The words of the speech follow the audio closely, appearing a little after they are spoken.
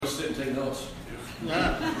take notes. No,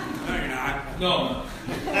 you're not. No.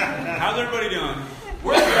 How's everybody doing?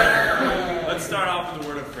 Let's start off with a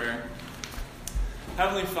word of prayer.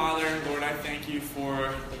 Heavenly Father, Lord, I thank you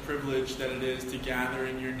for the privilege that it is to gather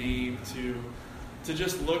in your name, to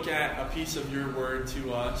just look at a piece of your word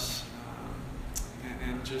to us,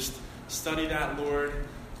 and just study that, Lord.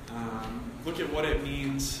 Look at what it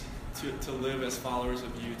means to live as followers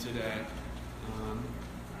of you today.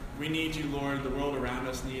 We need you, Lord. The world around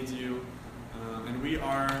us needs you. And we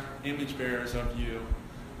are image bearers of you.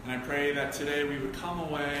 And I pray that today we would come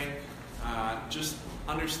away just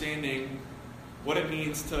understanding what it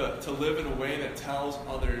means to live in a way that tells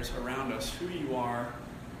others around us who you are,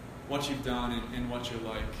 what you've done, and what you're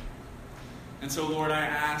like. And so, Lord, I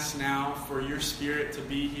ask now for your Spirit to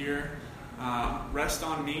be here. Rest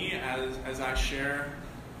on me as I share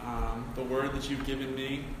the word that you've given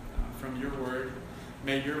me from your word.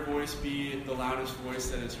 May your voice be the loudest voice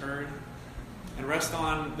that is heard. And rest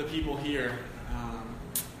on the people here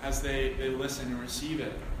as they listen and receive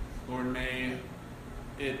it. Lord, may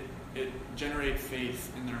it generate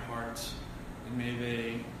faith in their hearts, and may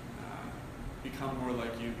they become more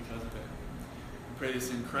like you because of it. I pray this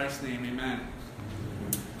in Christ's name, amen.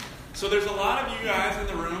 So there's a lot of you guys in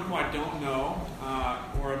the room who I don't know,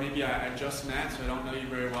 or maybe I just met, so I don't know you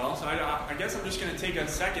very well. So I guess I'm just going to take a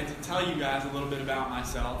second to tell you guys a little bit about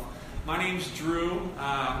myself. My name's Drew.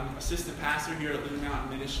 I'm assistant pastor here at Living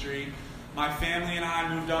Mountain Ministry. My family and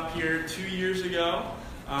I moved up here 2 years ago,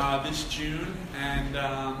 this June, and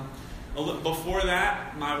before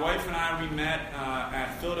that, my wife and I, we met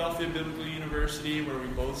at Philadelphia Biblical University, where we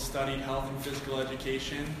both studied health and physical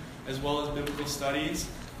education, as well as biblical studies.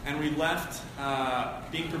 And we left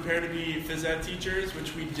being prepared to be phys ed teachers,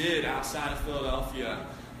 which we did outside of Philadelphia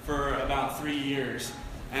for about 3 years.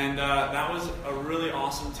 And that was a really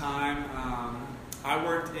awesome time. I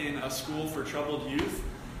worked in a school for troubled youth.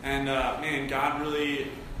 And man, God really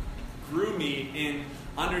grew me in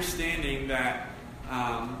understanding that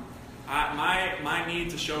my need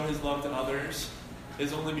to show his love to others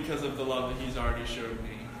is only because of the love that he's already showed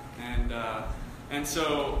me. And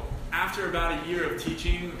so after about a year of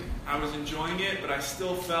teaching, I was enjoying it, but I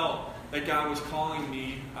still felt that God was calling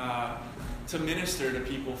me to minister to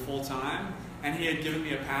people full time. And he had given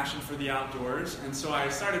me a passion for the outdoors. And so I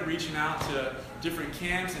started reaching out to different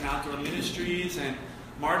camps and outdoor ministries. And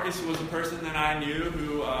Marcus was a person that I knew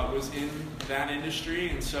who was in that industry.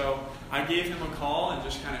 And so I gave him a call and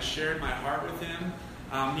just kind of shared my heart with him.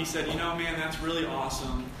 He said, man, that's really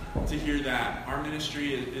awesome to hear that. Our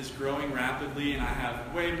ministry is growing rapidly, and I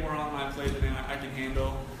have way more on my plate than I can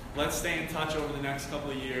handle. Let's stay in touch over the next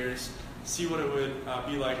couple of years, see what it would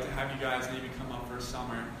be like to have you guys maybe come up for a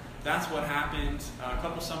summer. That's what happened. A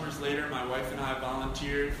couple summers later, my wife and I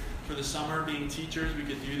volunteered for the summer being teachers. We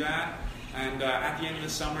could do that. And at the end of the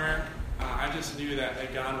summer, I just knew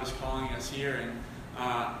that God was calling us here. And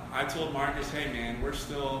I told Marcus, hey man, we're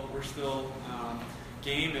still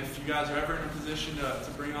game. If you guys are ever in a position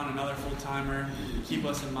to bring on another full-timer, keep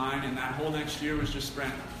us in mind. And that whole next year was just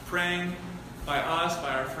spent praying by us,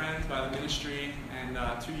 by our friends, by the ministry. And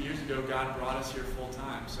 2 years ago, God brought us here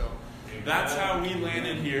full-time. So that's how we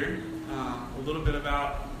landed here. A little bit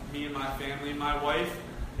about me and my family. My wife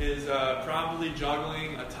is probably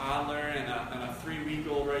juggling a toddler and a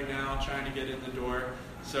 3-week-old right now, trying to get in the door.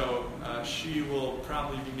 So she will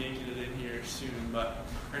probably be making it in here soon. But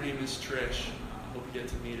her name is Trish. Hope you get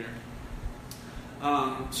to meet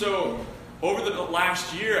her. So over the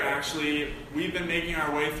last year, actually, we've been making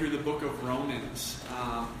our way through the book of Romans.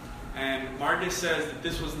 And Marcus says that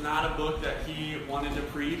this was not a book that he wanted to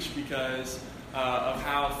preach because of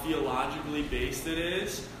how theologically based it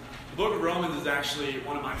is. The book of Romans is actually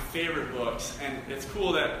one of my favorite books, and it's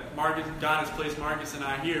cool that God has placed Marcus and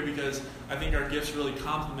I here because I think our gifts really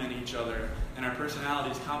complement each other, and our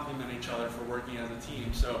personalities complement each other for working as a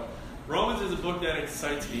team. So Romans is a book that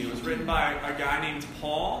excites me. It was written by a guy named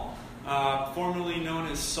Paul, formerly known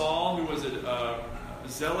as Saul, who was a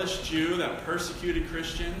zealous Jew that persecuted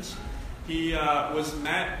Christians. He was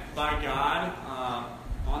met by God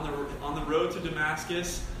on the road to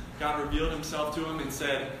Damascus. God revealed himself to him and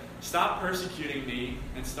said, "Stop persecuting me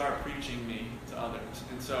and start preaching me to others."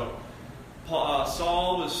 And so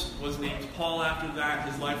Saul was named Paul after that.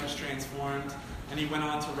 His life was transformed, and he went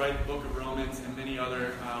on to write the book of Romans and many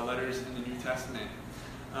other letters in the New Testament.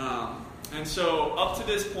 And so up to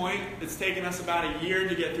this point, it's taken us about a year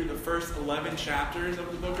to get through the first 11 chapters of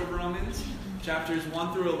the book of Romans. Chapters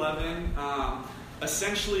 1 through 11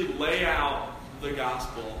 essentially lay out the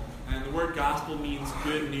gospel. And the word gospel means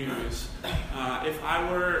good news.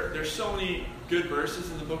 There's so many good verses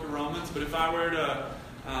in the book of Romans, but if I were to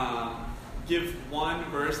give one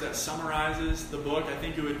verse that summarizes the book, I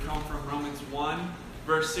think it would come from Romans 1,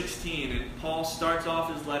 verse 16. And Paul starts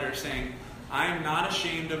off his letter saying, I am not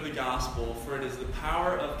ashamed of the gospel, for it is the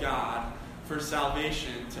power of God for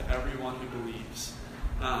salvation to everyone who believes.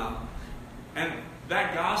 And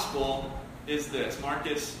that gospel is this.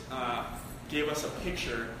 Marcus gave us a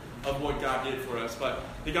picture of what God did for us. But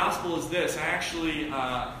the gospel is this. I actually,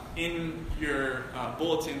 in your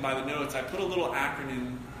bulletin by the notes, I put a little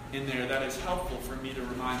acronym in there that is helpful for me to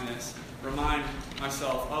remind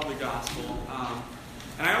myself of the gospel.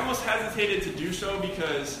 And I almost hesitated to do so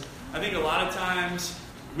because I think a lot of times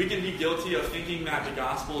we can be guilty of thinking that the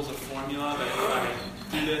gospel is a formula, that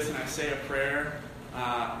if I do this and I say a prayer,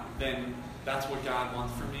 then that's what God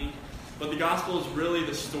wants from me. But the gospel is really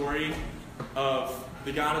the story of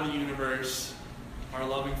the God of the universe, our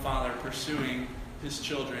loving Father, pursuing his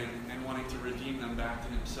children and wanting to redeem them back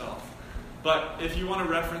to himself. But if you want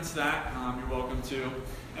to reference that, you're welcome to.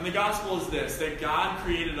 And the gospel is this, that God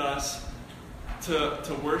created us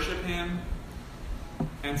to worship him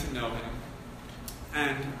and to know him.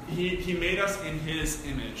 And he made us in his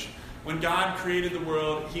image. When God created the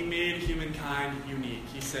world, he made humankind unique.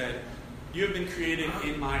 He said, you have been created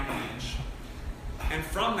in my image. And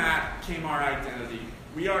from that came our identity.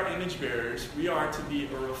 We are image bearers. We are to be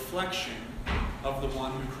a reflection of the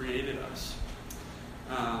one who created us.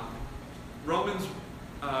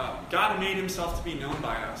 God made himself to be known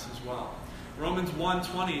by us as well. Romans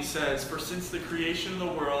 1:20 says, for since the creation of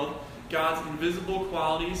the world, God's invisible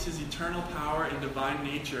qualities, his eternal power and divine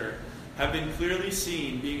nature, have been clearly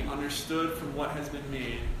seen, being understood from what has been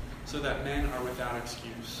made, so that men are without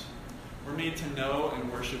excuse. We're made to know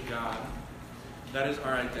and worship God. That is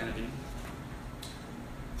our identity.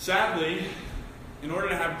 Sadly, in order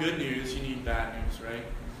to have good news, you need bad news, right?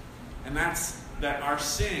 And that's that our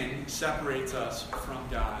sin separates us from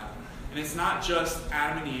God. And it's not just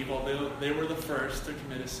Adam and Eve, although they were the first to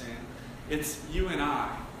commit a sin. It's you and I,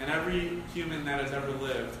 and every human that has ever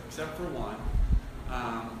lived, except for one,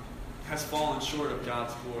 has fallen short of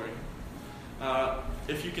God's glory.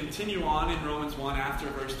 If you continue on in Romans 1 after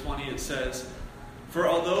verse 20, it says, for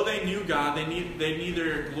although they knew God, they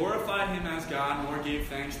neither glorified him as God nor gave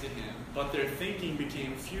thanks to him, but their thinking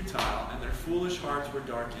became futile and their foolish hearts were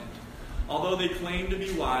darkened. Although they claimed to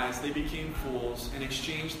be wise, they became fools and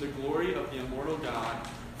exchanged the glory of the immortal God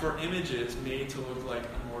for images made to look like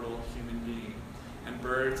a mortal human being, and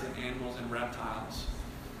birds and animals and reptiles.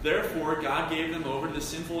 Therefore, God gave them over to the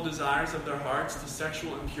sinful desires of their hearts, to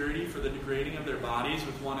sexual impurity for the degrading of their bodies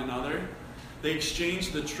with one another. They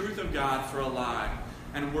exchanged the truth of God for a lie,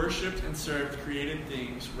 and worshipped and served created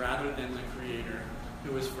things rather than the Creator,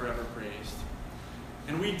 who is forever praised.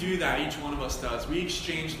 And we do that, each one of us does. We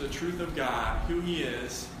exchange the truth of God, who he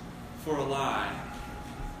is, for a lie.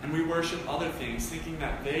 And we worship other things, thinking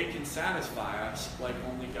that they can satisfy us like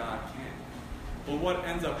only God can. But what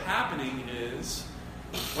ends up happening is,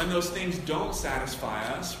 when those things don't satisfy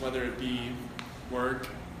us, whether it be work,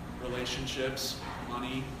 relationships,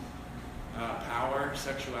 money, power,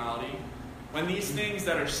 sexuality, when these things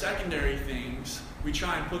that are secondary things, we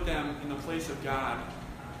try and put them in the place of God,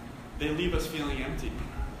 they leave us feeling empty.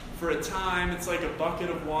 For a time, it's like a bucket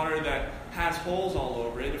of water that has holes all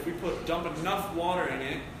over it. If we dump enough water in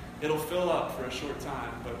it, it'll fill up for a short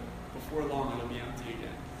time, but before long it'll be empty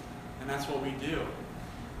again. And that's what we do.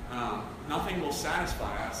 Nothing will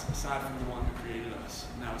satisfy us aside from the one who created us,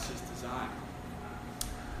 and that was his design.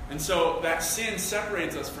 And so that sin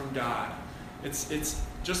separates us from God. It's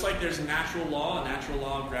just like there's a natural law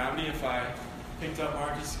of gravity. If I picked up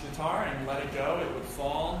Marcus' guitar and let it go, it would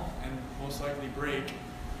fall and most likely break.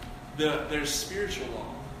 There's spiritual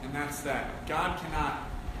law, and that's that God cannot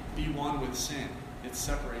be one with sin. It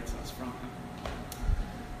separates us from him.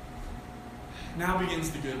 Now begins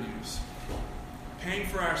the good news. Paying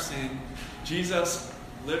for our sin, Jesus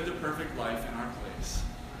lived a perfect life in our place.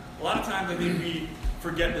 A lot of times I think we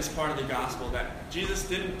forget this part of the gospel, that Jesus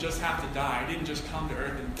didn't just have to die. He didn't just come to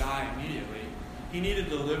earth and die immediately. He needed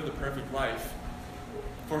to live the perfect life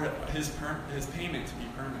for his payment to be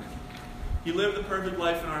permanent. He lived the perfect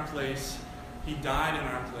life in our place. He died in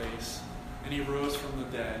our place. And he rose from the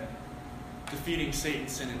dead, defeating Satan,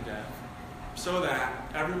 sin, and death, so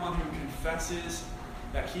that everyone who confesses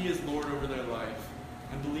that he is Lord over their life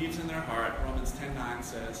and believes in their heart, Romans 10:9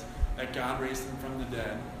 says, that God raised him from the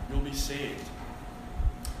dead, will be saved.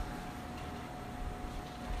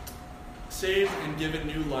 Saved and given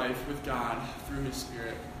new life with God through his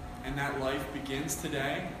Spirit. And that life begins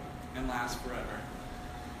today and lasts forever.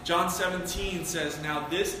 John 17 says, now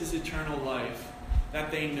this is eternal life,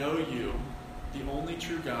 that they know you, the only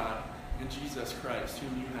true God, and Jesus Christ,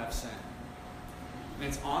 whom you have sent. And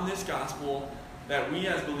it's on this gospel that we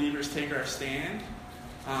as believers take our stand.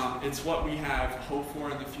 It's what we have hope for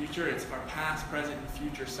in the future. It's our past, present, and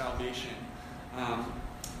future salvation. A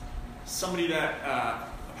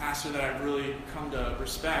pastor that I've really come to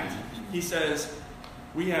respect, he says,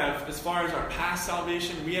 we have, as far as our past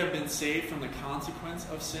salvation, we have been saved from the consequence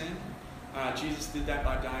of sin. Jesus did that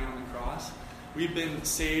by dying on the cross. We're being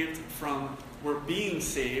saved from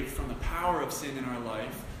the power of sin in our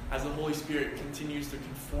life as the Holy Spirit continues to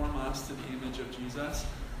conform us to the image of Jesus.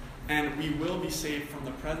 And we will be saved from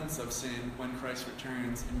the presence of sin when Christ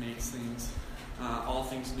returns and makes all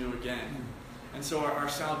things new again. And so our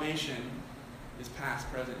salvation is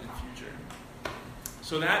past, present, and future.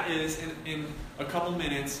 So that is, in a couple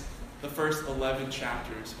minutes, the first 11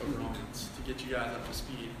 chapters of Romans, to get you guys up to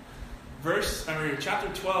speed. Chapter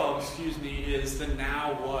 12, is the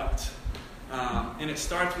now what. And it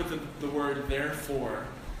starts with the word therefore.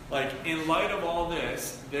 Like, in light of all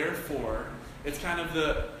this, therefore, it's kind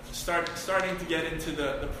of starting to get into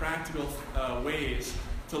the practical ways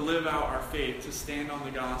to live out our faith, to stand on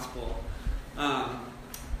the gospel.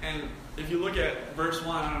 And if you look at verse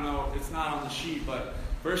 1, I don't know, it's not on the sheet, but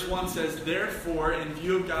verse 1 says, therefore, in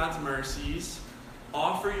view of God's mercies,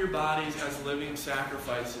 offer your bodies as living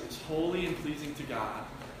sacrifices, holy and pleasing to God.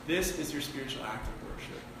 This is your spiritual act of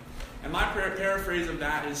worship. And my paraphrase of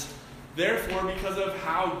that is, therefore, because of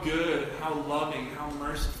how good, how loving, how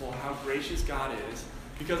merciful, how gracious God is,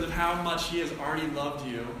 because of how much He has already loved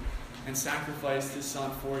you and sacrificed His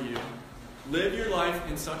Son for you, live your life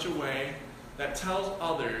in such a way that tells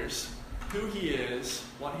others who He is,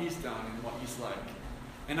 what He's done, and what He's like.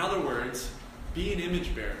 In other words, be an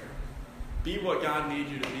image bearer. Be what God made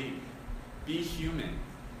you to be. Be human.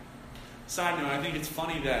 Side note, I think it's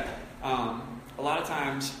funny that a lot of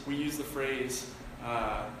times we use the phrase,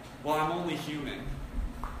 well, I'm only human,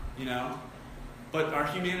 But our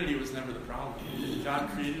humanity was never the problem. God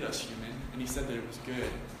created us human, and He said that it was good.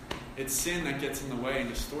 It's sin that gets in the way and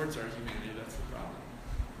distorts our humanity that's the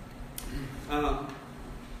problem.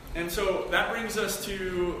 And so that brings us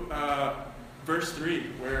to verse 3,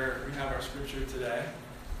 where we have our scripture today.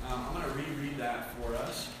 I'm going to reread that for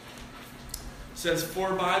us. It says,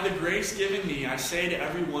 for by the grace given me, I say to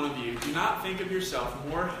every one of you, do not think of yourself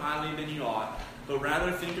more highly than you ought, but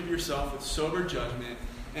rather think of yourself with sober judgment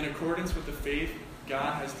in accordance with the faith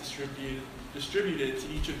God has distributed to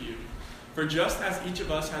each of you. For just as each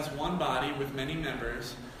of us has one body with many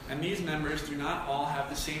members, and these members do not all have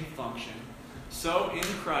the same function, so in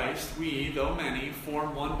Christ we, though many,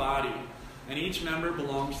 form one body, and each member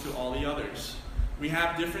belongs to all the others. We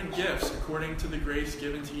have different gifts according to the grace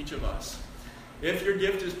given to each of us. If your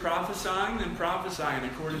gift is prophesying, then prophesy in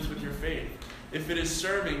accordance with your faith. If it is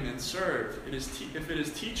serving, then serve. If it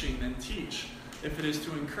is teaching, then teach. If it is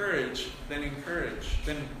to encourage, then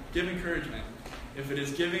give encouragement. If it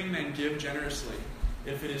is giving, then give generously.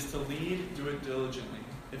 If it is to lead, do it diligently.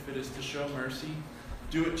 If it is to show mercy,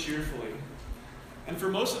 do it cheerfully. And for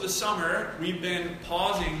most of the summer, we've been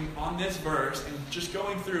pausing on this verse and just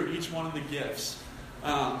going through each one of the gifts.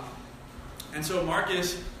 And so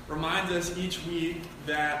Marcus reminds us each week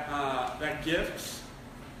that gifts,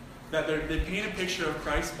 that they paint a picture of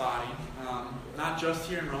Christ's body, not just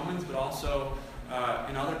here in Romans, but also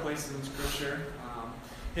in other places in Scripture.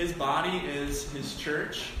 His body is His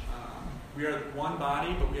church. We are one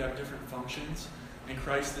body, but we have different functions, and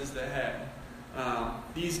Christ is the head.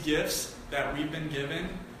 These gifts that we've been given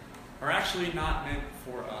are actually not meant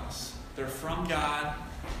for us. They're from God.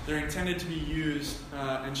 They're intended to be used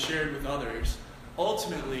and shared with others,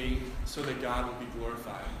 ultimately so that God will be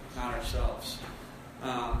glorified, not ourselves.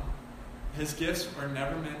 His gifts are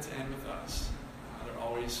never meant to end with us. They're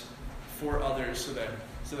always for others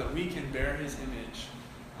so that we can bear His image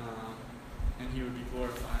and He would be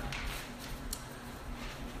glorified.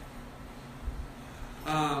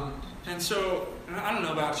 And so, I don't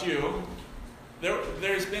know about you,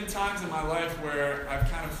 there's been times in my life where I've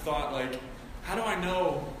kind of thought, like, how do I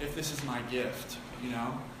know if this is my gift,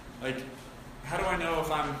 Like, how do I know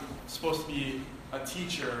if I'm supposed to be a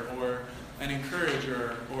teacher or an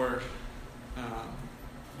encourager or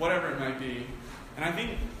whatever it might be? And I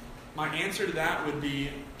think my answer to that would be,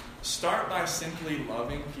 start by simply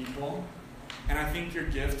loving people, and I think your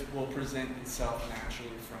gift will present itself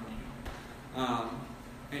naturally from you.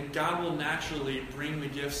 And God will naturally bring the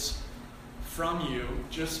gifts from you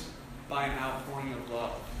just by an outpouring of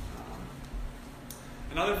love.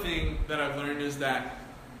 Another thing that I've learned is that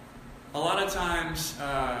a lot of times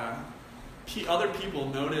other people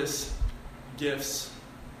notice gifts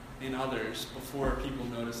in others before people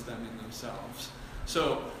notice them in themselves.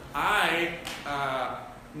 So I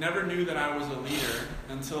never knew that I was a leader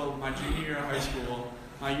until my junior year of high school.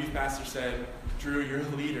 My youth pastor said, "Drew, you're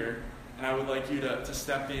a leader, and I would like you to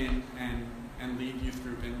step in and lead youth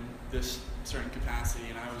group in this certain capacity."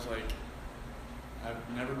 And I was like,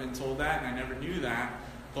 I've never been told that, and I never knew that.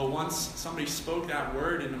 But once somebody spoke that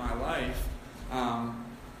word into my life,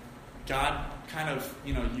 God kind of,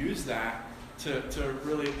 used that to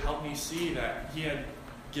really help me see that He had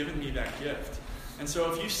given me that gift. And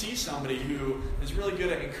so if you see somebody who is really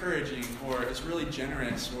good at encouraging, or is really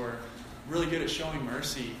generous, or really good at showing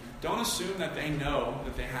mercy, don't assume that they know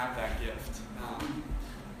that they have that gift.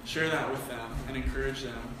 Share that with them and encourage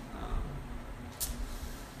them.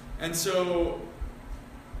 And so,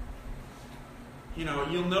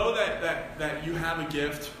 you'll know that you have a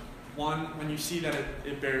gift, one, when you see that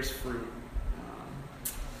it bears fruit.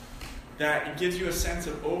 That it gives you a sense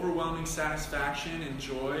of overwhelming satisfaction and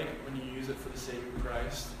joy when you use it for the sake of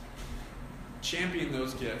Christ. Champion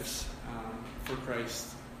those gifts for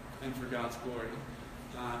Christ and for God's glory.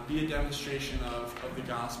 Be a demonstration of the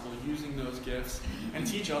gospel, using those gifts, and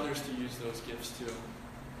teach others to use those gifts too.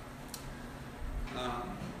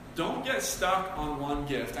 Don't get stuck on one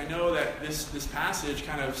gift. I know that this passage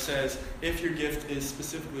kind of says, if your gift is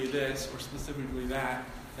specifically this or specifically that,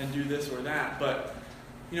 then do this or that. But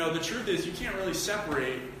the truth is, you can't really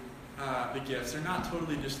separate the gifts. They're not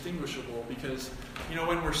totally distinguishable, because,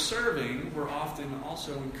 when we're serving, we're often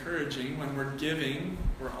also encouraging. When we're giving,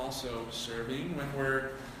 we're also serving. When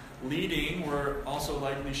we're leading, we're also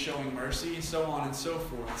likely showing mercy, so on and so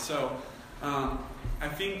forth. So, I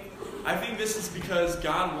think this is because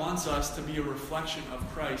God wants us to be a reflection of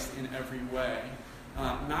Christ in every way,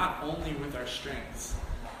 not only with our strengths.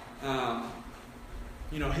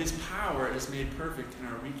 His power is made perfect in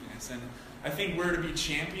our weakness. And I think we're to be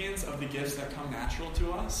champions of the gifts that come natural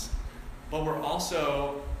to us, but we're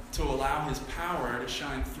also to allow His power to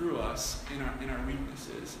shine through us in our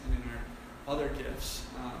weaknesses and in our other gifts.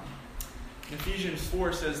 Ephesians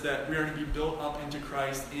 4 says that we are to be built up into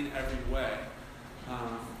Christ in every way.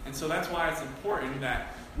 And so that's why it's important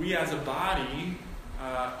that we as a body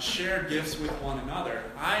share gifts with one another.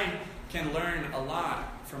 I can learn a lot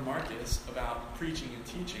from Marcus about preaching and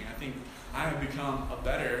teaching. I think I have become a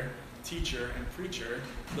better teacher and preacher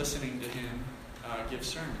listening to him give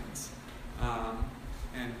sermons.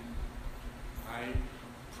 And I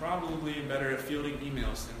probably am better at fielding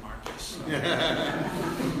emails than Marcus.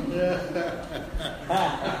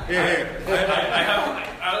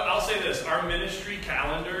 I'll say this. Our ministry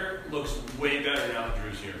calendar looks way better now that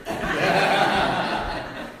Drew's here.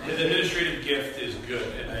 His administrative gift is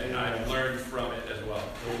good, and I've learned from it as well.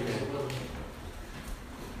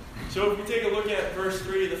 So if we take a look at verse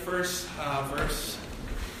 3, the first verse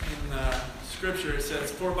in Scripture, it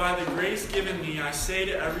says, "For by the grace given me, I say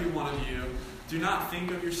to every one of you, do not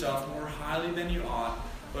think of yourself more highly than you ought,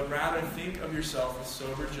 but rather think of yourself with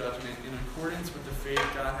sober judgment in accordance with the faith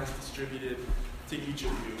God has distributed to each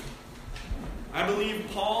of you." I believe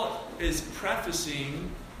Paul is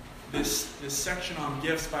prefacing this section on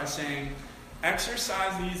gifts by saying,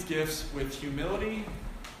 exercise these gifts with humility,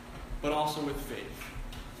 but also with faith.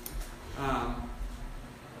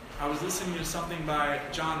 I was listening to something by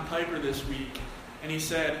John Piper this week, and he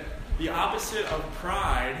said, the opposite of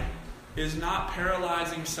pride is not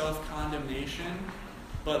paralyzing self-condemnation,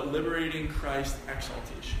 but liberating Christ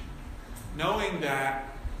exaltation. Knowing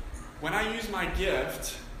that when I use my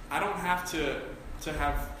gift, I don't have to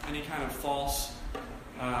have any kind of false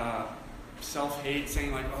self-hate,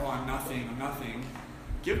 saying like, oh, I'm nothing.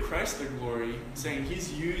 Give Christ the glory, saying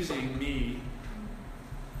He's using me,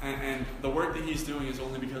 and the work that He's doing is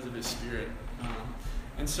only because of His Spirit.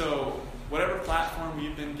 And so, whatever platform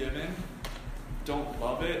we've been given, don't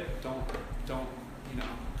love it, don't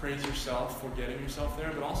praise yourself for getting yourself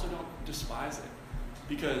there, but also don't despise it,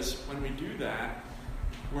 because when we do that,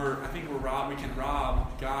 we can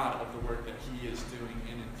rob God of the work that He is doing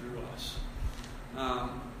in and through us.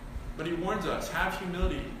 But He warns us, have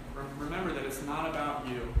humility. Remember that it's not about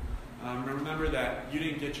you. Remember that you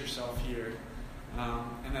didn't get yourself here.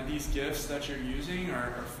 And that these gifts that you're using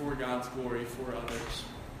are for God's glory, for others.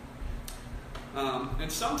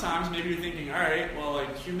 And sometimes maybe you're thinking, all right, well,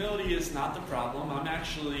 humility is not the problem. I'm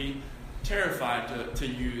actually terrified to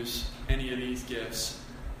use any of these gifts.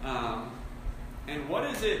 And what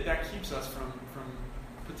is it that keeps us from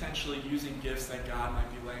potentially using gifts that God might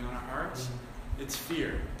be laying on our hearts? It's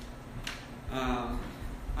fear.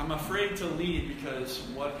 I'm afraid to lead because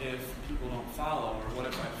what if people don't follow, or what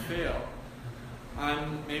if I fail?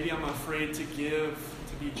 I'm afraid to give,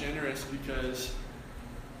 to be generous, because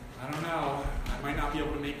I don't know, I might not be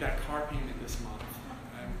able to make that car payment this month.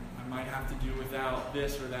 I might have to do without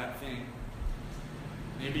this or that thing.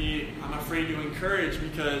 Maybe I'm afraid to encourage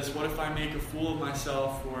because what if I make a fool of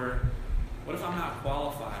myself, or what if I'm not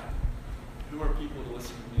qualified? Who are people to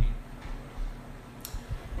listen to me?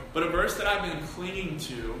 But a verse that I've been clinging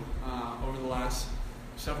to over the last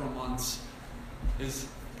several months is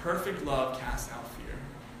perfect love casts out fear.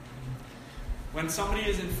 When somebody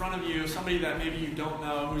is in front of you, somebody that maybe you don't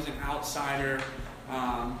know, who's an outsider,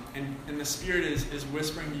 and the Spirit is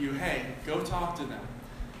whispering to you, hey, go talk to them.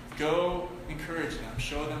 Go encourage them.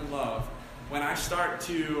 Show them love. When I start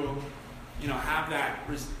to, have that,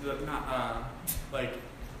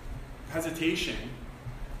 hesitation,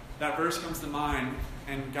 that verse comes to mind,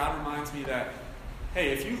 and God reminds me that, hey,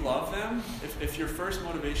 if you love them, if your first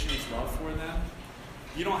motivation is love for them,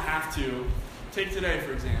 you don't have to. Take today,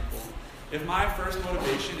 for example. If my first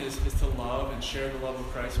motivation is to love and share the love of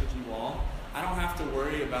Christ with you all, I don't have to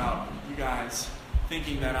worry about you guys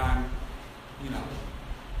thinking that I'm,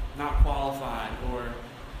 not qualified, or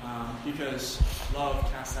because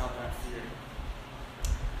love casts out that fear.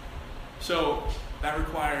 So that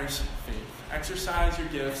requires faith. Exercise your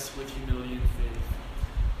gifts with humility and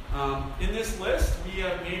faith. In this list, we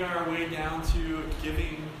have made our way down to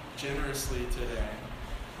giving generously today.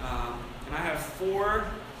 And I have four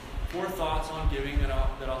thoughts on giving that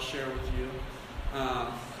I'll share with you.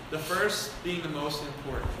 The first being the most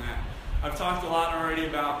important. I've talked a lot already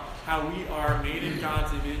about how we are made in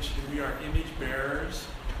God's image and we are image bearers.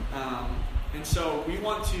 And so we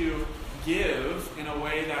want to give in a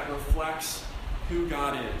way that reflects who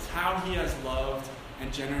God is, how He has loved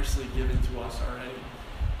and generously given to us already.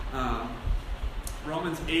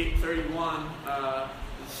 Romans 8:31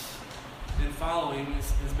 and following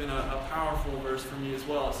has been a powerful verse for me as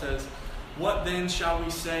well. It says, "What then shall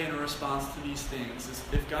we say in response to these things?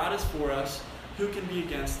 If God is for us, who can be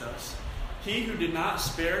against us? He who did not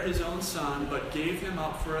spare His own Son, but gave Him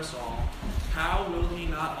up for us all, how will He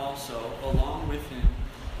not also, along with Him,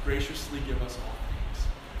 graciously give us all things?"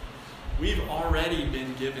 We've already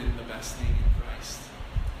been given the best thing in Christ.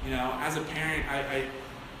 As a parent,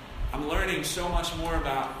 I'm learning so much more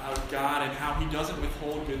about God and how He doesn't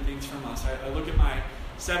withhold good things from us. I look at my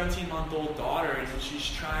 17-month-old daughter, and she's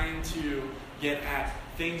trying to get at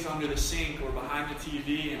things under the sink or behind the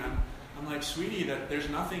TV, and I'm like, sweetie, that there's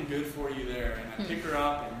nothing good for you there. And I pick her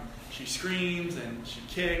up, and she screams, and she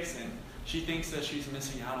kicks, and she thinks that she's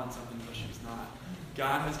missing out on something, but she's not.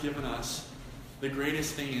 God has given us the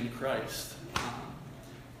greatest thing in Christ.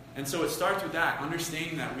 And so it starts with that,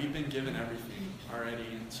 understanding that we've been given everything already.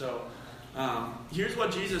 And so here's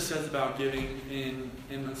what Jesus says about giving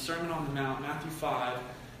in the Sermon on the Mount, Matthew 5.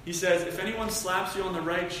 He says, "If anyone slaps you on the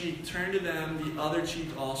right cheek, turn to them the other cheek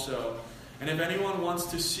also. And if anyone wants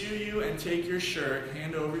to sue you and take your shirt,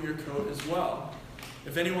 hand over your coat as well.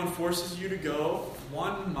 If anyone forces you to go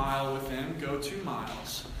 1 mile with him, go 2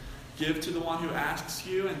 miles. Give to the one who asks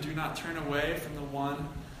you, and do not turn away from the one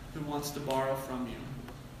who wants to borrow from you."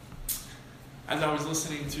 As I was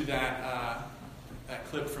listening to that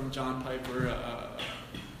clip from John Piper, a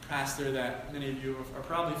pastor that many of you are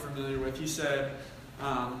probably familiar with, he said,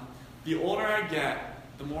 "The older I get,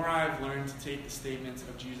 the more I've learned to take the statements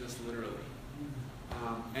of Jesus literally."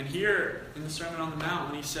 And here in the Sermon on the Mount,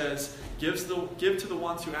 when he says, give to the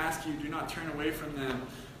ones who ask you, do not turn away from them.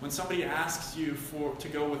 When somebody asks you to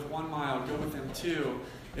go with 1 mile, go with them 2.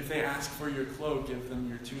 If they ask for your cloak, give them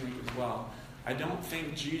your tunic as well. I don't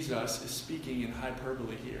think Jesus is speaking in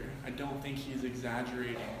hyperbole here. I don't think he's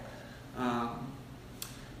exaggerating.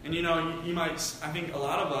 And you might, I think a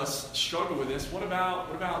lot of us struggle with this. What about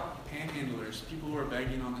panhandlers, people who are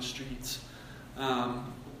begging on the streets?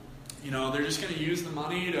 They're just going to use the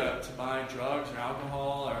money to buy drugs or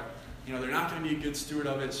alcohol, or they're not going to be a good steward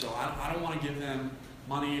of it, so I don't want to give them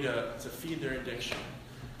money to feed their addiction.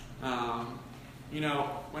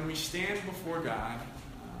 When we stand before God,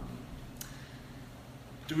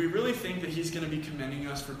 do we really think that He's going to be commending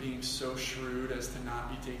us for being so shrewd as to not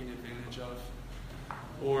be taken advantage of?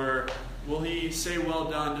 Or will He say, "Well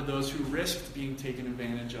done," to those who risked being taken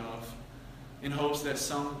advantage of, in hopes that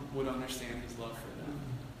some would understand His love for them?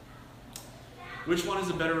 Which one is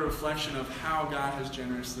a better reflection of how God has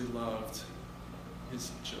generously loved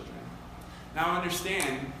His children? Now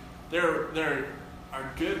understand, there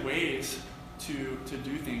are good ways to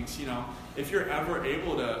do things. If you're ever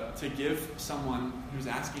able to give someone who's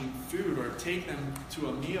asking food, or take them to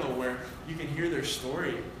a meal where you can hear their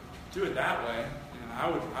story, do it that way. I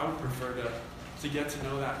would prefer to get to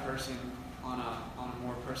know that person on a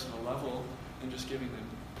more personal level than just giving them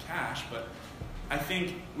cash. But I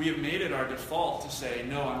think we have made it our default to say,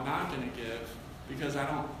 no, I'm not going to give because I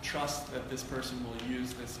don't trust that this person will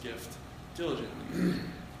use this gift diligently.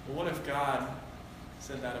 But what if God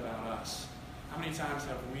said that about us? How many times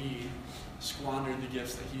have we squandered the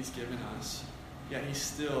gifts that he's given us, yet he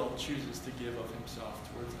still chooses to give of himself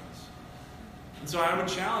towards us? And so I would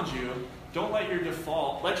challenge you, don't let your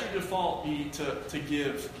default be to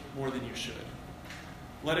give more than you should.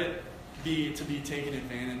 Let it be to be taken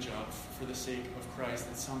advantage of for the sake of Christ,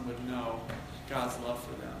 that some would know God's love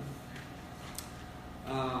for them.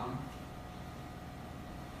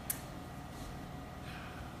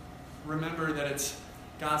 Remember that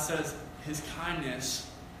God says his kindness,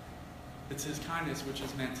 it's his kindness which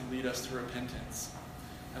is meant to lead us to repentance.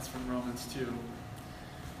 That's from Romans 2.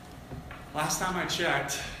 Last time I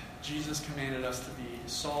checked, Jesus commanded us to be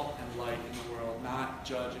salt and light in the world, not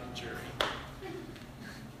judge and jury.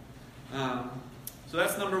 So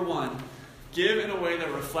that's number one. Give in a way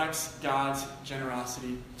that reflects God's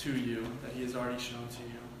generosity to you, that he has already shown to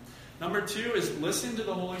you. Number two is listen to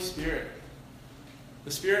the Holy Spirit.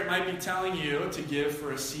 The Spirit might be telling you to give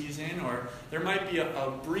for a season, or there might be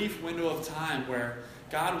a brief window of time where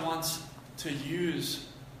God wants to use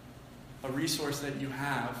a resource that you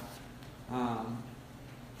have.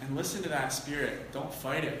 And listen to that Spirit. Don't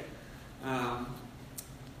fight it.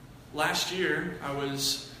 Last year, I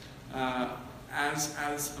was, as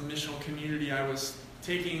a missional community, I was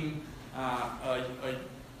taking a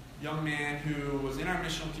young man who was in our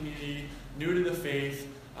missional community, new to the faith.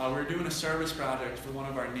 We were doing a service project for one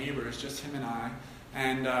of our neighbors, just him and I.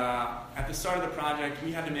 And at the start of the project,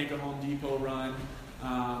 we had to make a Home Depot run.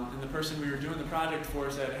 And the person we were doing the project for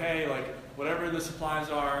said, hey, whatever the supplies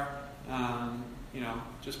are,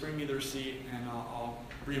 just bring me the receipt and I'll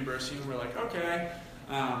reimburse you. And we're like, okay.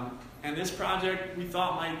 And this project we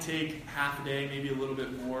thought might take half a day, maybe a little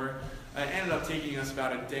bit more. It ended up taking us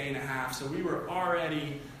about a day and a half. So we were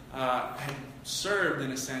already had served,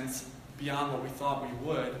 in a sense, beyond what we thought we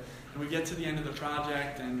would. And we get to the end of the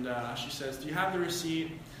project, and she says, do you have the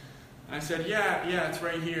receipt? And I said, yeah, it's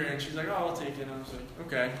right here. And she's like, oh, I'll take it. And I was like,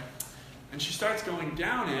 okay. And she starts going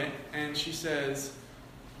down it, and she says,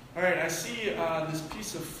 all right, I see this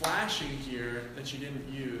piece of flashing here that you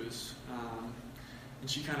didn't use. And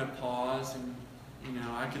she kind of paused, and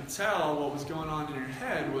I could tell what was going on in her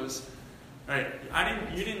head was, all right,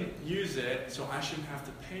 you didn't use it, so I shouldn't have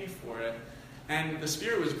to pay for it. And the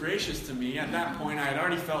Spirit was gracious to me. At that point, I had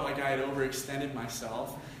already felt like I had overextended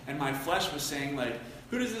myself, and my flesh was saying,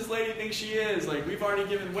 who does this lady think she is? We've already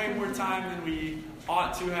given way more time than we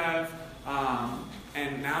ought to have,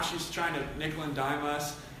 and now she's trying to nickel and dime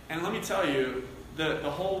us. And let me tell you, the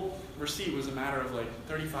whole receipt was a matter of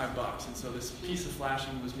 $35, and so this piece of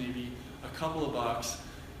flashing was maybe a couple of bucks.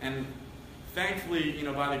 And thankfully,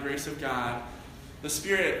 by the grace of God, the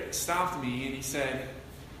Spirit stopped me and he said,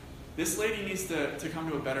 this lady needs to come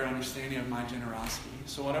to a better understanding of my generosity.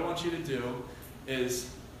 So what I want you to do is,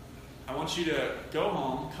 I want you to go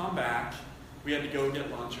home, come back. We had to go get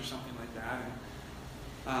lunch or something like that.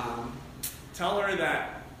 And tell her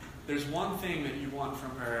that there's one thing that you want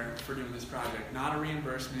from her for doing this project, not a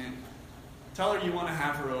reimbursement. Tell her you want to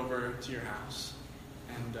have her over to your house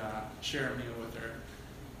and share a meal with her.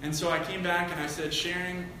 And so I came back and I said,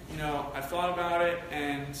 Sharon, I've thought about it,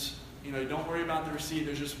 and don't worry about the receipt.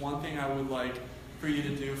 There's just one thing I would like for you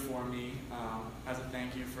to do for me as a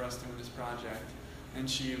thank you for us doing this project. And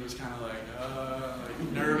she was kind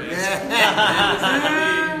of nervous.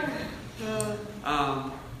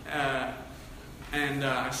 And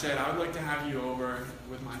I said, I would like to have you over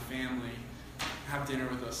with my family, have dinner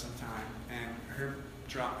with us sometime. And her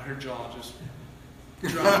jaw just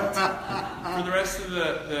dropped. For the rest of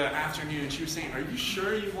the afternoon, she was saying, are you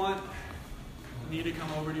sure you want me to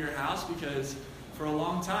come over to your house? Because for a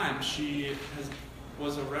long time, she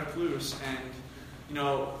was a recluse. And,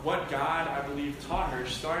 what God, I believe, taught her,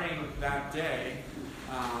 starting that day,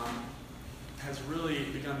 has really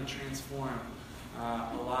begun to transform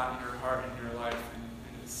a lot in her heart and in her life, and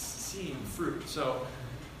it's seeing fruit. So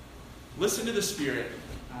listen to the Spirit.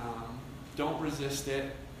 Don't resist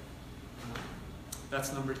it.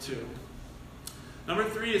 That's number 2. Number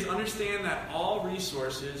 3 is understand that all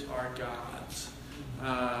resources are God's.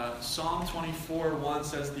 Psalm 24:1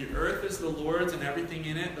 says, the earth is the Lord's and everything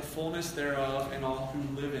in it, the fullness thereof, and all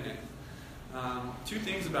who live in it. 2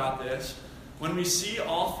 things about this. When we see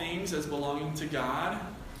all things as belonging to God,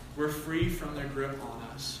 we're free from their grip on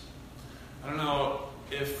us. I don't know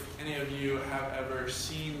if any of you have ever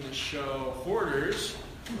seen the show Hoarders,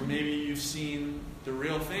 or maybe you've seen the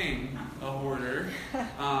real thing, a hoarder.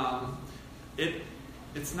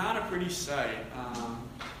 It's not a pretty sight.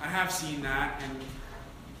 I have seen that, and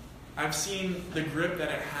I've seen the grip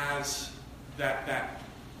that it has that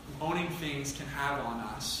owning things can have on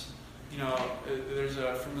us. You know, there's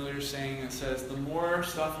a familiar saying that says, the more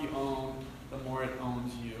stuff you own, the more it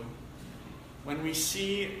owns you. When we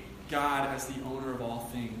see God as the owner of all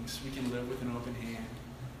things, we can live with an open hand,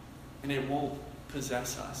 and it won't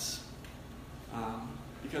possess us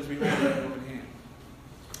because we hold it with an open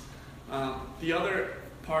hand. The other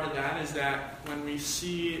part of that is that when we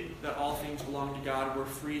see that all things belong to God, we're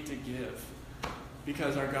free to give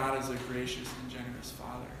because our God is a gracious and generous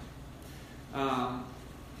Father.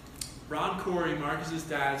 Ron Corey, Marcus's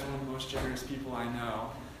dad, is one of the most generous people I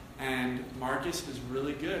know. And Marcus is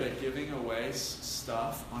really good at giving away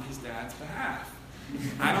stuff on his dad's behalf.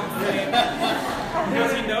 I don't think,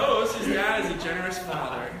 because he knows his dad is a generous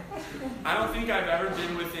father, I don't think I've ever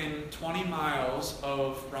been within 20 miles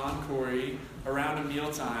of Ron Corey around a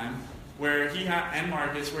mealtime where and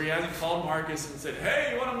Marcus, where he hasn't called Marcus and said,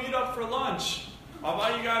 hey, you want to meet up for lunch? I'll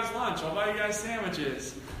buy you guys lunch. I'll buy you guys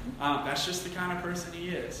sandwiches. That's just the kind of person he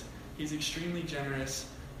is. He's extremely generous.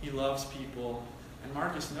 He loves people. And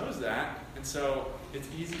Marcus knows that. And so it's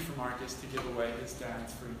easy for Marcus to give away his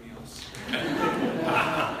dad's free meals.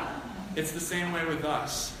 It's the same way with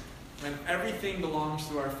us. When everything belongs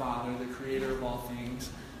to our Father, the creator of all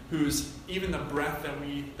things, whose even the breath that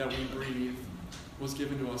we breathe was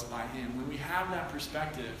given to us by him. When we have that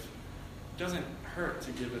perspective, it doesn't hurt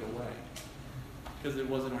to give it away because it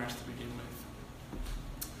wasn't ours to begin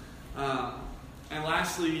with. And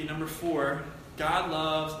lastly, number 4, God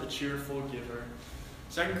loves a cheerful giver.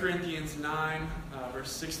 2 Corinthians 9,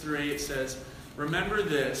 verse 6 through 8 says, remember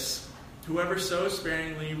this, whoever sows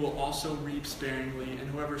sparingly will also reap sparingly, and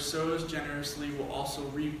whoever sows generously will also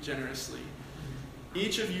reap generously.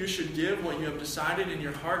 Each of you should give what you have decided in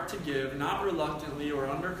your heart to give, not reluctantly or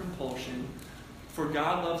under compulsion, for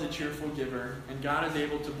God loves a cheerful giver, and God is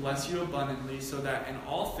able to bless you abundantly, so that in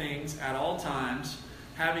all things, at all times,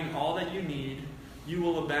 having all that you need, you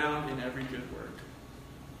will abound in every good work.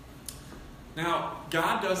 Now,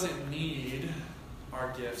 God doesn't need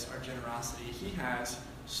our gifts, our generosity. He has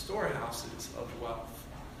storehouses of wealth.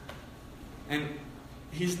 And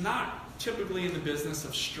he's not typically in the business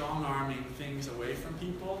of strong-arming things away from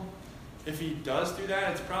people. If he does do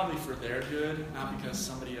that, it's probably for their good, not because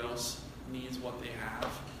somebody else needs what they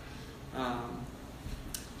have.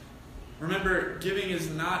 Remember, giving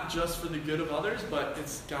is not just for the good of others, but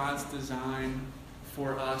it's God's design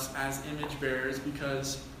for us as image bearers,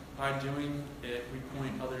 because by doing it, we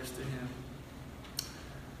point others to him.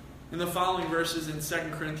 In the following verses in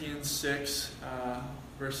 2 Corinthians 6,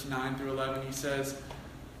 verse 9 through 11, he says,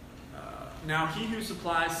 now he who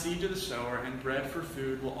supplies seed to the sower and bread for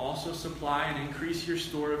food will also supply and increase your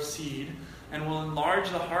store of seed, and will enlarge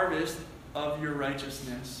the harvest of your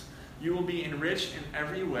righteousness. You will be enriched in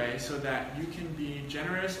every way, so that you can be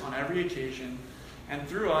generous on every occasion, and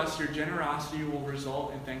through us your generosity will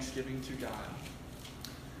result in thanksgiving to God.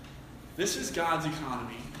 This is God's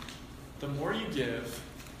economy. The more you give,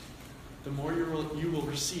 the more you will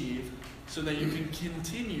receive, so that you can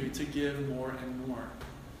continue to give more and more.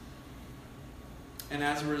 And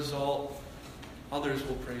as a result, others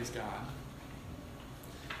will praise God.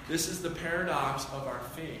 This is the paradox of our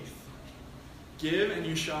faith. Give and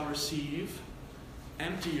you shall receive.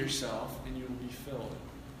 Empty yourself and you will be filled.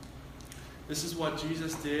 This is what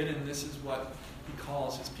Jesus did, and this is what he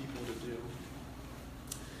calls his people to do.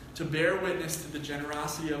 To bear witness to the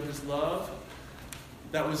generosity of his love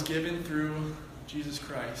that was given through Jesus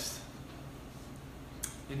Christ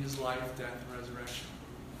in his life, death, and resurrection.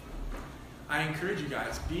 I encourage you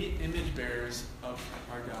guys, be image bearers of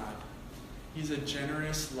our God. He's a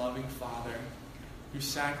generous, loving Father who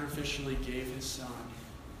sacrificially gave his Son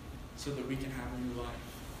so that we can have new life.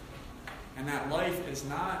 And that life is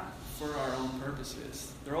not for our own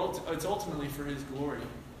purposes. It's ultimately for his glory,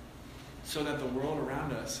 so that the world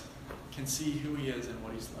around us can see who he is and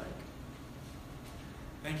what he's like.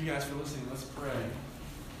 Thank you guys for listening. Let's pray.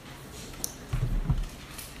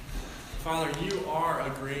 Father, you are a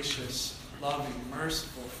gracious, loving,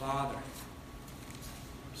 merciful Father.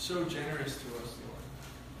 So generous to us, Lord.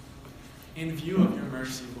 In view of your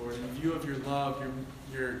mercy, Lord, in view of your love,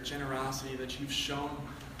 your generosity that you've shown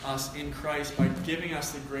us in Christ by giving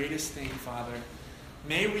us the greatest thing, Father,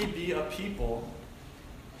 may we be a people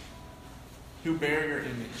who bear your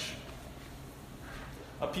image.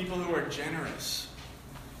 A people who are generous.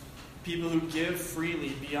 People who give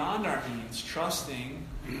freely beyond our means, trusting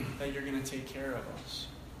that you're going to take care of us.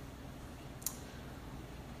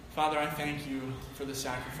 Father, I thank you for the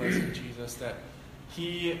sacrifice of Jesus, that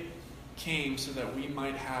he came so that we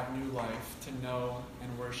might have new life, to know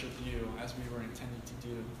and worship you as we were intended to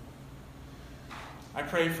do. I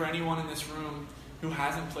pray for anyone in this room who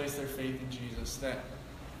hasn't placed their faith in Jesus, that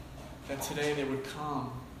today they would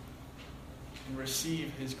come and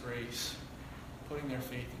receive his grace, putting their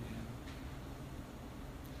faith in him.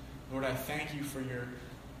 Lord, I thank you for your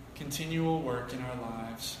continual work in our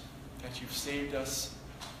lives, that you've saved us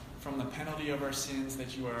from the penalty of our sins,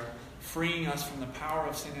 that you are freeing us from the power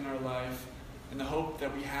of sin in our life, and the hope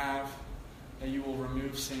that we have that you will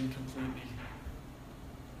remove sin completely.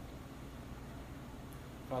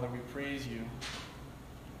 Father, we praise you,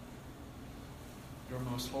 your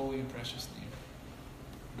most holy and precious name.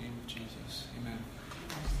 In the name of Jesus. Amen.